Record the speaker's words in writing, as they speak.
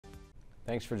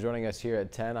Thanks for joining us here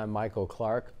at 10. I'm Michael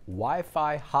Clark.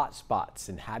 Wi-Fi hotspots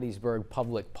in Hattiesburg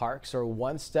public parks are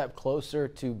one step closer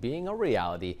to being a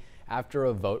reality after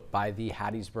a vote by the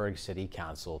Hattiesburg City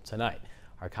Council tonight.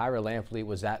 Our Kyra Lampley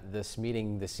was at this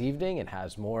meeting this evening and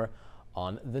has more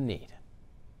on the need.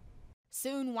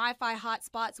 Soon, Wi-Fi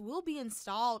hotspots will be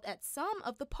installed at some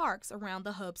of the parks around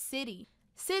the hub city.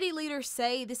 City leaders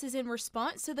say this is in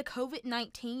response to the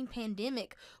COVID-19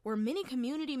 pandemic, where many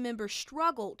community members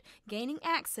struggled gaining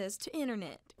access to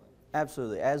internet.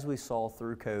 Absolutely. As we saw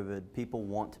through COVID, people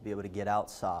want to be able to get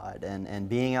outside, and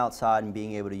being outside and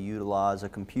being able to utilize a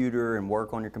computer and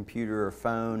work on your computer or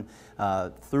phone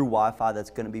through Wi-Fi that's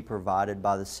going to be provided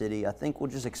by the city, I think will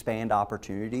just expand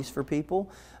opportunities for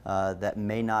people that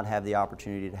may not have the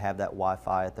opportunity to have that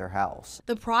Wi-Fi at their house.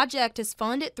 The project is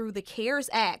funded through the CARES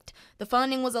Act. The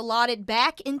funding was allotted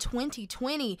back in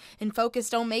 2020 and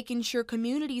focused on making sure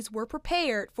communities were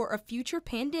prepared for a future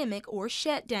pandemic or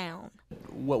shutdown.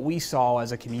 What we saw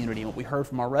as a community and what we heard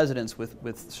from our residents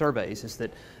with surveys is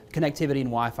that connectivity and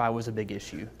Wi-Fi was a big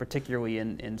issue, particularly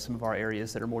in some of our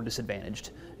areas that are more disadvantaged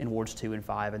in wards 2 and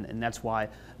 5, and that's why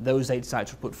those 8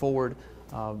 sites were put forward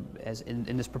as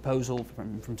in this proposal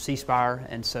from C-Spire,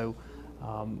 and so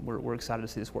we're excited to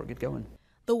see this work get going.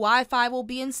 The Wi-Fi will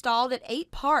be installed at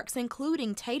 8 parks,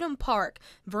 including Tatum Park,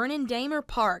 Vernon Damer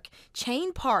Park,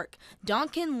 Chain Park,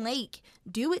 Donkin Lake,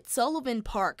 Dewitt Sullivan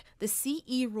Park, the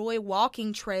C.E. Roy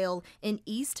Walking Trail, and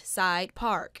East Side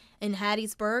Park. In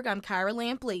Hattiesburg, I'm Kyra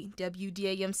Lampley,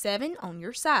 WDAM 7 on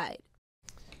your side.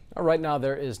 Right now,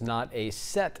 there is not a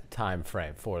set time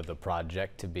frame for the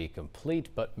project to be complete,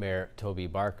 but Mayor Toby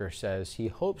Barker says he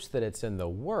hopes that it's in the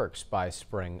works by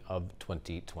spring of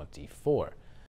 2024.